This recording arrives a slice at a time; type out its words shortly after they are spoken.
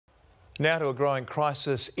Now to a growing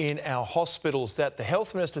crisis in our hospitals that the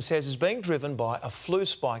Health Minister says is being driven by a flu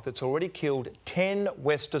spike that's already killed 10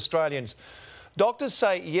 West Australians. Doctors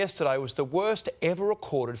say yesterday was the worst ever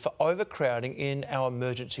recorded for overcrowding in our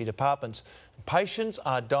emergency departments. Patients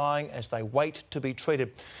are dying as they wait to be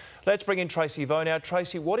treated. Let's bring in Tracy Vo now.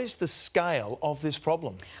 Tracy, what is the scale of this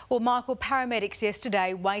problem? Well, Michael, paramedics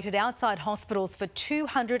yesterday waited outside hospitals for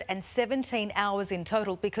 217 hours in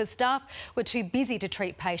total because staff were too busy to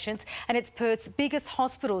treat patients, and it's Perth's biggest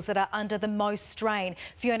hospitals that are under the most strain.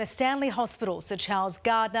 Fiona Stanley Hospital, Sir Charles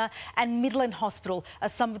Gardner and Midland Hospital are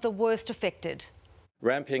some of the worst affected.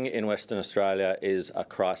 Ramping in Western Australia is a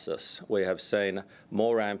crisis. We have seen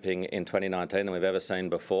more ramping in 2019 than we've ever seen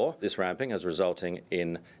before. This ramping is resulting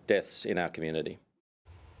in deaths in our community.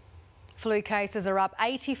 Flu cases are up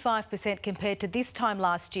 85% compared to this time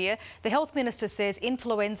last year. The Health Minister says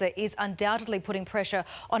influenza is undoubtedly putting pressure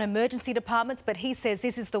on emergency departments, but he says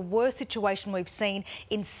this is the worst situation we've seen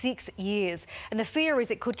in 6 years. And the fear is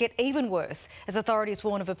it could get even worse as authorities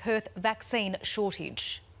warn of a Perth vaccine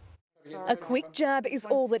shortage. A quick jab is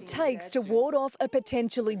all it takes to ward off a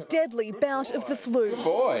potentially deadly bout of the flu.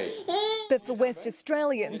 But for West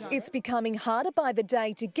Australians, it's becoming harder by the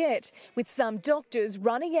day to get, with some doctors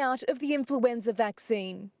running out of the influenza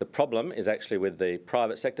vaccine. The problem is actually with the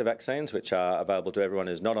private sector vaccines, which are available to everyone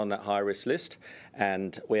who's not on that high-risk list,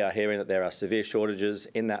 and we are hearing that there are severe shortages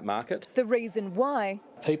in that market. The reason why?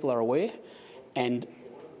 People are aware, and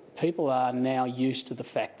people are now used to the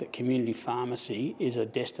fact that community pharmacy is a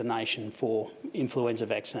destination for influenza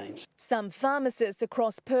vaccines. Some pharmacists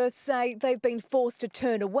across Perth say they've been forced to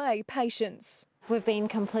turn away patients. We've been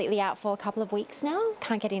completely out for a couple of weeks now.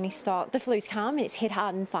 Can't get any stock. The flu's come, it's hit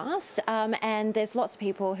hard and fast, and there's lots of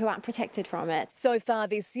people who aren't protected from it. So far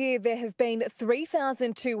this year, there have been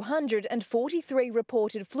 3,243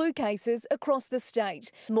 reported flu cases across the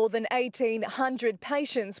state. More than 1,800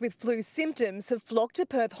 patients with flu symptoms have flocked to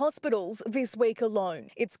Perth hospitals this week alone.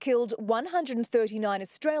 It's killed 139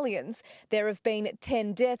 Australians. There have been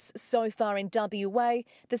 10 deaths so far in WA.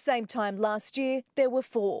 The same time last year, there were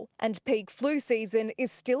 4. And peak flu season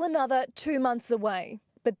is still another 2 months away.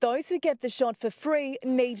 But those who get the shot for free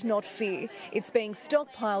need not fear. It's being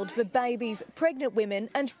stockpiled for babies, pregnant women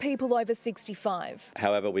and people over 65.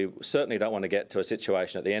 However, we certainly don't want to get to a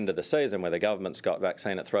situation at the end of the season where the government's got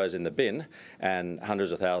vaccine it throws in the bin and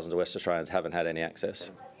hundreds of thousands of West Australians haven't had any access.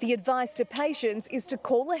 The advice to patients is to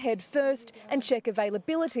call ahead first and check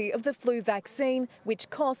availability of the flu vaccine, which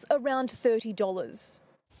costs around $30.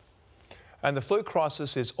 And the flu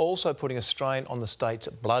crisis is also putting a strain on the state's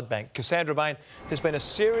blood bank. Cassandra Bain, there's been a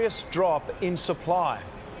serious drop in supply.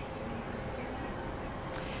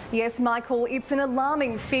 Yes, Michael, it's an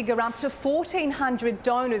alarming figure. Up to 1,400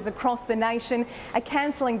 donors across the nation are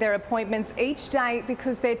cancelling their appointments each day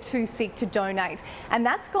because they're too sick to donate. And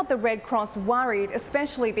that's got the Red Cross worried,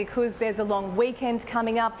 especially because there's a long weekend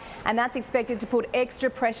coming up and that's expected to put extra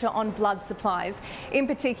pressure on blood supplies. In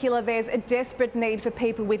particular, there's a desperate need for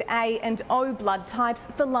people with A and O blood types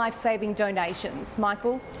for life-saving donations.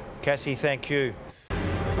 Michael? Cassie, thank you.